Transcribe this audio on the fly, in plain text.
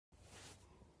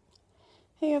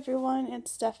Hey everyone,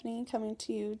 it's Stephanie coming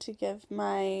to you to give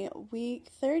my week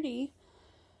 30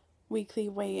 weekly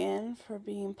weigh-in for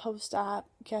being post-op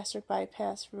gastric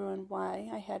bypass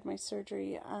Roux-en-Y. I had my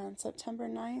surgery on September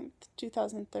 9th,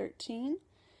 2013.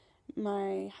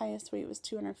 My highest weight was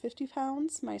 250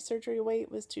 pounds. My surgery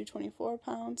weight was 224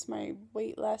 pounds. My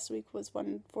weight last week was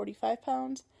 145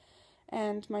 pounds.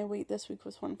 And my weight this week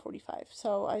was 145.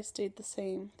 So I stayed the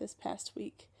same this past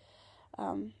week.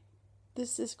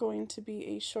 This is going to be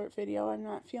a short video. I'm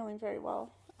not feeling very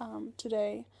well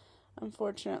today.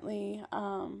 Unfortunately,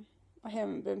 I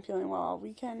haven't been feeling well all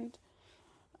weekend.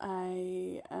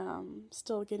 I am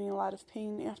still getting a lot of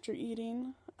pain after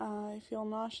eating. I feel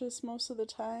nauseous most of the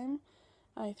time.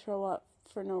 I throw up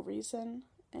for no reason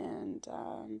and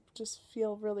just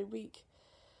feel really weak.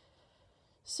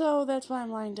 So that's why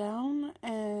I'm lying down,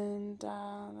 and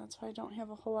that's why I don't have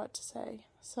a whole lot to say.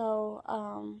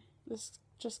 So this is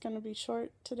just going to be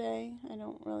short today. I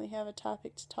don't really have a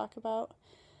topic to talk about.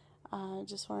 I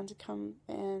just wanted to come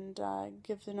and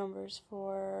give the numbers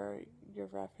for your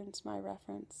reference, my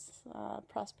reference,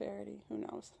 prosperity, who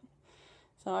knows.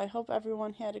 So I hope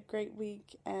everyone had a great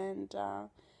week, and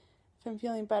if I'm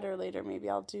feeling better later, maybe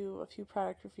I'll do a few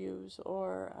product reviews,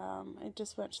 or I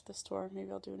just went to the store,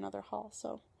 maybe I'll do another haul.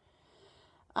 So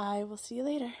I will see you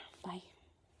later. Bye.